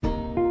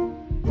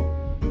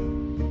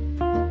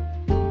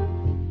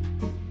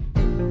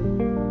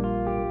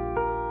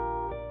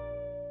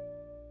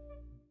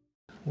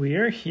We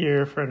are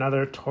here for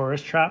another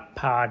Tourist Trap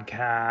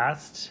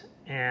podcast,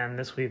 and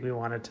this week we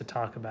wanted to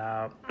talk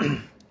about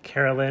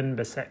Carolyn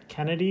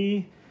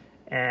Besette-Kennedy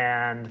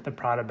and the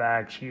Prada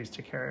bag she used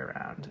to carry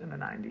around in the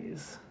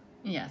 90s.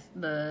 Yes,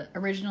 the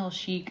original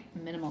chic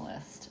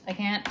minimalist. I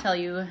can't tell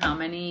you how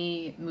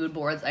many mood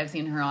boards I've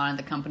seen her on at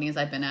the companies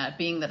I've been at,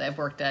 being that I've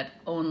worked at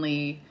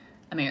only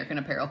American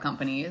apparel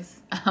companies.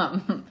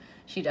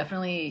 She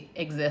definitely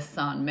exists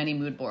on many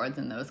mood boards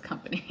in those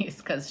companies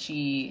because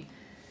she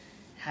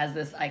has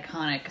this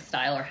iconic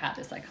style, or had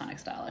this iconic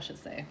style, I should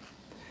say.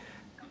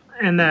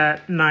 And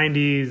that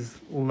 90s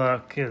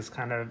look is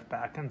kind of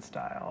back in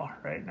style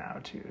right now,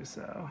 too.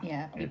 So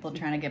yeah, people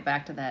trying to get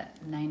back to that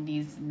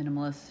 90s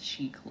minimalist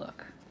chic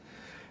look.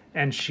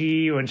 And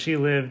when she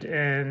lived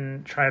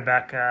in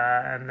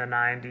Tribeca in the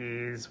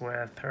 90s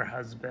with her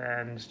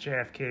husband,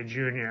 JFK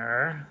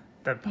Jr.,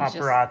 the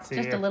paparazzi...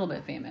 Just a little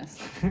bit famous.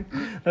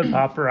 The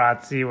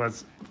paparazzi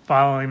was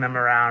following them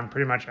around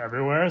pretty much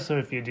everywhere. So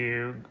if you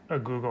do a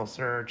Google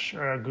search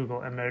or a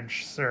Google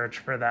image search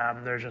for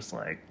them, there's just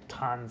like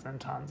tons and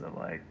tons of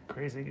like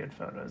crazy good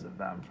photos of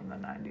them from the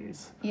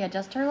 90s. Yeah,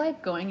 just her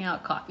like going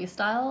out coffee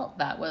style,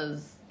 that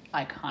was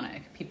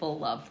iconic. People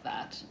loved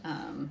that.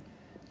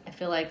 I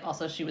feel like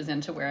also she was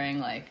into wearing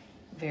like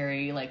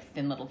very like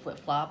thin little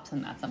flip-flops,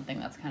 and that's something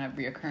that's kind of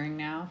reoccurring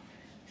now.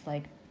 It's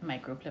like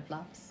micro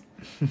flip-flops.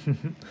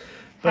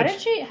 How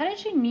did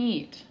she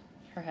meet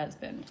her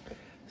husband?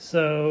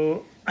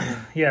 So,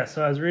 yeah,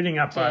 so I was reading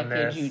up on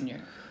this. JFK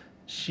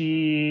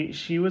Jr.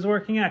 She was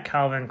working at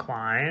Calvin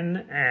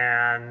Klein,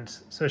 and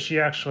so she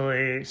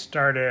actually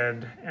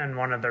started in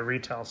one of the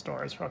retail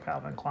stores for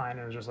Calvin Klein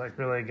and was just like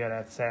really good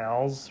at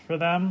sales for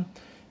them.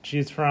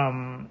 She's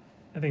from,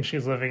 I think she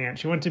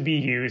went to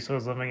BU, so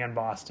was living in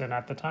Boston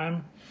at the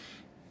time.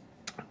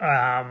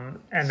 And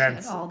she then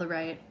had all the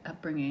right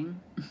upbringing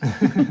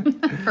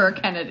for a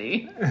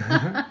Kennedy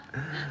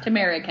to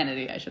marry a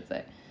Kennedy, I should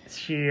say.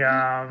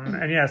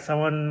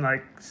 Someone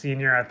like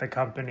senior at the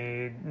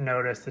company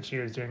noticed that she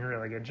was doing a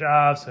really good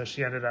job, so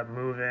she ended up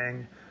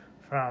moving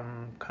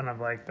from kind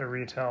of like the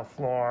retail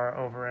floor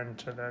over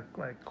into the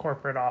like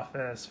corporate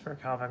office for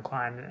Calvin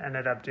Klein, and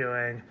ended up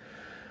doing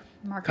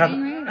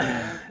marketing,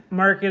 right?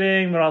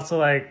 Marketing, but also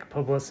like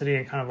publicity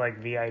and kind of like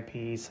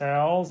VIP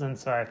sales. And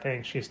so I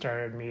think she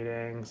started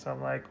meeting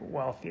some like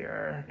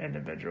wealthier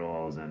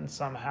individuals, and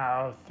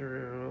somehow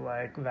through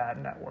like that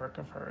network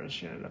of hers,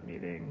 she ended up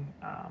meeting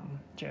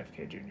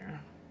JFK Jr.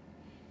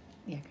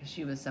 Yeah, because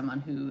she was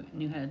someone who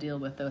knew how to deal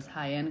with those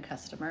high-end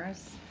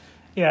customers.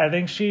 Yeah, I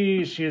think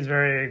she is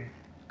very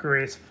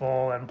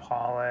graceful and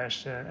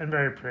polished and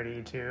very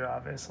pretty too,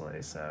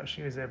 obviously. So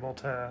she was able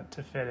to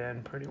fit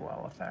in pretty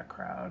well with that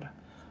crowd.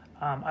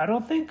 I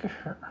don't think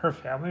her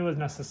family was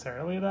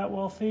necessarily that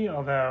wealthy,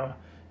 although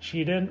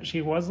she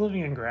was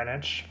living in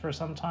Greenwich for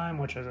some time,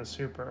 which is a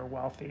super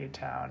wealthy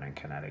town in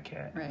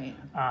Connecticut. Right.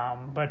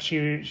 But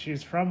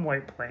she's from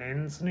White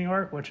Plains, New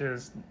York, which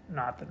is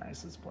not the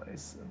nicest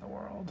place in the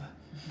world,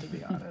 to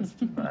be honest.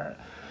 But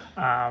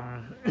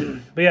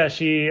yeah,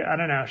 she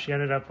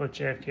ended up with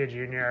JFK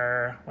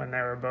Jr. when they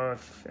were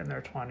both in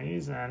their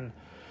 20s, and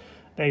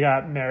they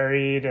got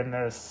married on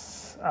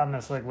this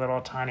like little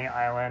tiny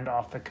island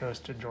off the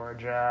coast of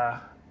Georgia,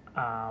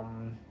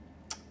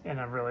 in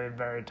a really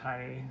very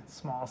tiny,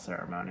 small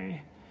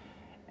ceremony.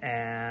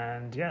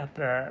 And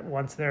yeah,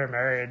 once they were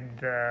married,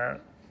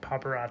 the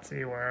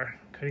paparazzi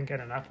couldn't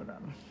get enough of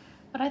them.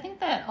 But I think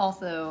that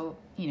also,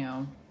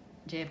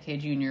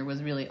 JFK Jr.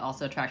 was really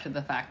also attracted to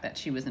the fact that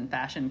she was in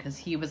fashion, because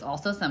he was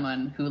also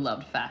someone who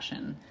loved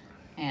fashion.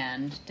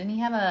 And didn't he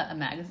have a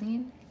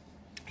magazine?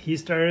 He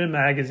started a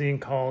magazine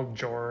called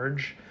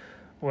George,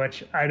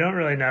 which I don't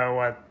really know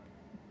what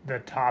the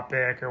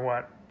topic or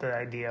what the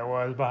idea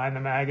was behind the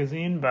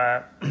magazine,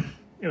 but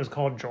it was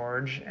called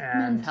George. And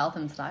Men's health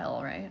and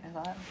style, right? I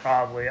thought.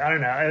 Probably. I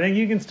don't know. I think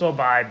you can still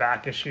buy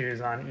back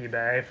issues on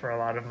eBay for a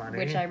lot of money.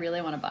 Which I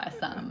really want to buy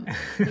some.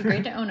 It'd be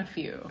great to own a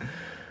few.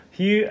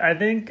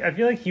 I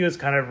feel like he was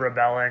kind of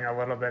rebelling a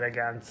little bit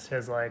against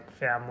his like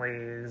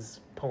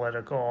family's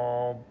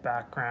political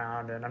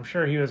background, and I'm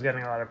sure he was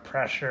getting a lot of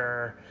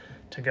pressure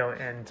to go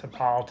into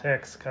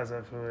politics because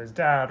of who his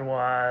dad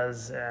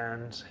was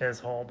and his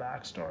whole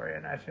backstory.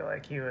 And I feel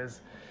like he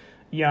was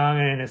young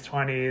and in his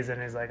 20s,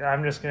 and he's like,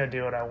 I'm just going to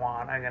do what I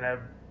want. I'm going to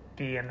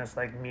be in this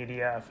like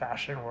media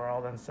fashion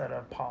world instead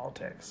of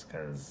politics,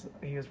 because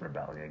he was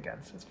rebelling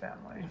against his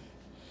family.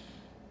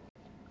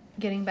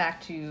 Getting back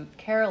to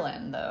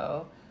Carolyn,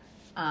 though,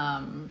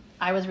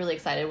 I was really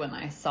excited when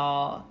I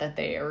saw that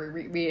they are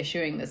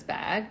reissuing this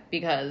bag,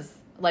 because,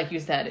 like you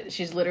said,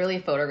 she's literally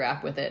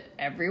photographed with it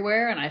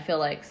everywhere, and I feel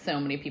like so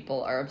many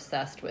people are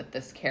obsessed with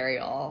this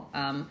carry-all.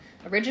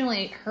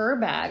 Originally, her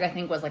bag, I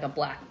think, was like a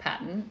black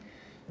patent.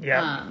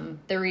 Yeah.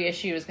 The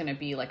reissue is going to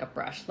be like a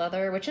brushed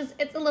leather,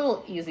 it's a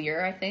little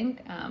easier, I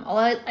think.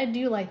 Although I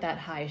do like that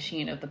high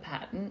sheen of the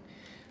patent.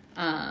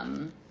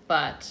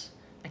 But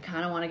I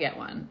kind of want to get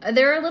one.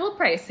 They're a little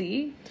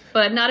pricey,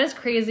 but not as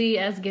crazy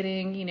as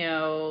getting,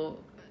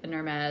 an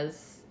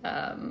Hermes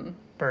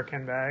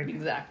Birkin bag.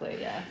 Exactly,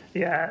 yeah.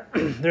 Yeah,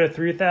 they're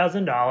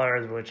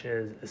 $3,000, which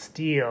is a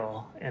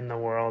steal in the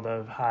world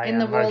of high-end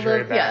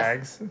luxury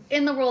bags. Yes,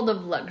 in the world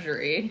of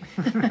luxury.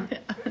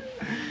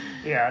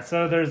 Yeah,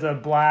 so there's a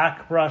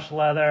black brushed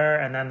leather,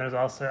 and then there's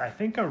also, I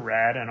think, a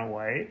red and a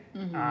white.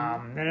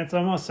 And it's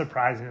almost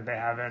surprising that they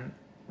haven't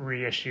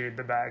reissued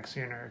the bag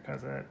sooner,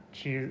 because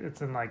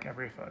it's in like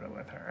every photo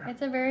with her.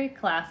 It's a very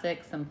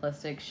classic,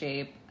 simplistic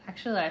shape.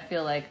 Actually, I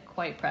feel like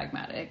quite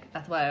pragmatic.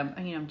 That's why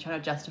I'm trying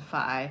to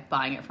justify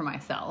buying it for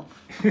myself.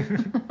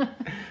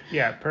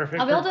 Yeah,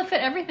 perfect. I'll be able to fit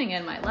everything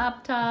in my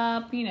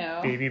laptop,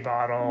 baby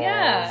bottles.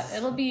 Yeah,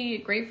 it'll be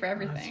great for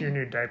everything. That's your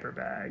new diaper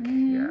bag.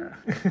 Yeah.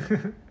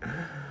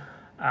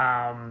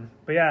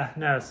 But yeah,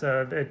 no.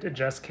 So it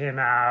just came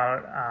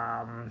out.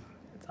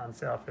 It's on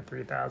sale for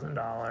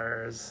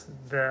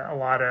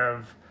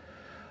 $3,000.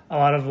 A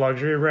lot of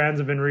luxury brands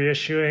have been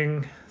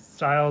reissuing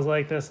styles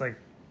like this, like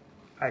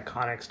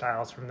iconic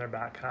styles from their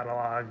back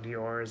catalog.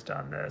 Dior has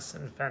done this,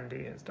 and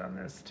Fendi has done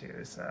this too.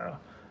 So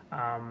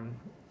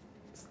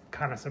it's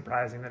kind of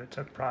surprising that it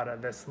took Prada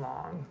this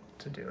long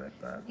to do it.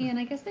 But yeah, and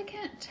I guess they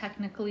can't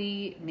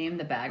technically name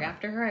the bag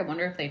after her. I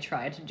wonder if they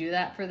tried to do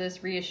that for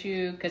this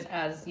reissue, because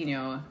as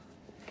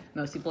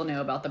most people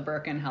know about the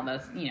Birkin, how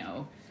that's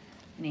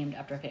named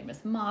after a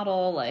famous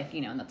model,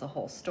 and that's a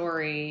whole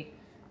story.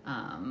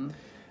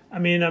 I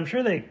mean, I'm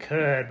sure they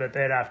could, but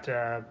they'd have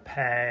to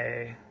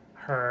pay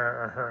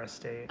her or her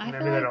estate. I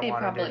feel like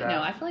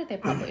they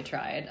probably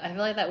tried. I feel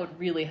like that would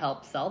really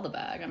help sell the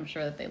bag. I'm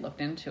sure that they looked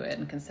into it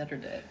and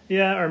considered it.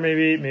 Yeah, or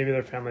maybe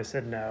their family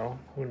said no.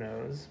 Who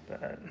knows?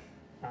 But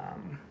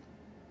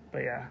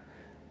yeah,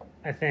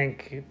 I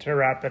think to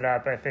wrap it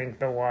up, I think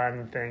the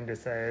one thing to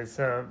say is,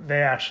 so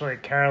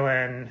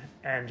Carolyn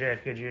and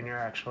JFK Jr.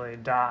 actually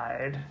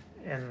died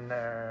in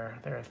their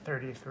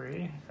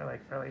 33, or like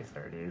early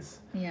 30s.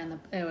 Yeah, and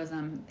it was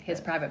his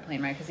private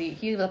plane, right? Because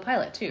he was a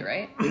pilot too,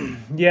 right?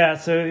 Yeah,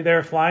 so they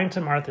were flying to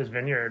Martha's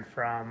Vineyard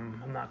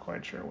from, I'm not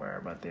quite sure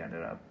where, but they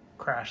ended up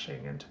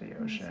crashing into the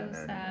ocean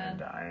and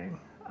dying.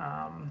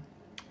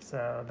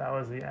 So that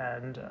was the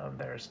end of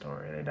their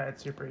story. They died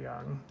super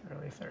young,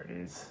 early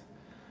 30s.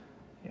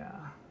 Yeah.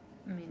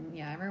 I mean,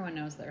 yeah, everyone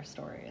knows their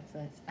story. It's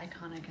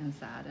iconic and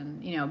sad,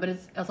 and but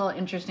it's all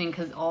interesting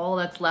because all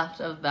that's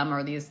left of them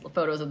are these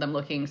photos of them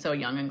looking so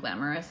young and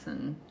glamorous,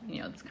 and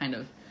it's kind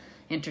of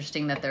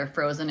interesting that they're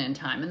frozen in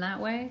time in that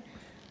way.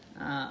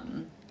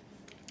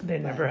 They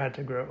never had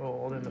to grow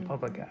old in the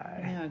public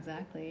eye. No,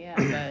 exactly. Yeah,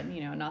 but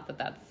not that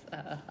that's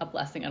a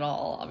blessing at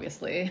all,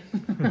 obviously.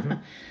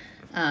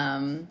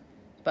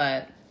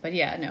 But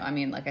yeah, no. I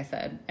mean, like I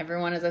said,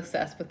 everyone is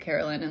obsessed with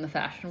Carolyn in the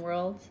fashion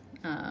world.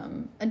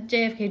 And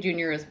JFK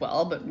Jr. as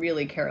well, but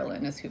really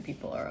Carolyn is who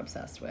people are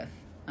obsessed with.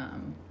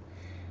 And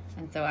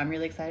so I'm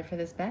really excited for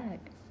this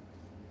bag.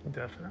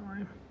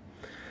 Definitely.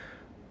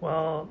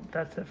 Well,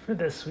 that's it for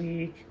this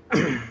week,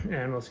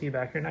 and we'll see you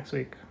back here next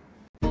week.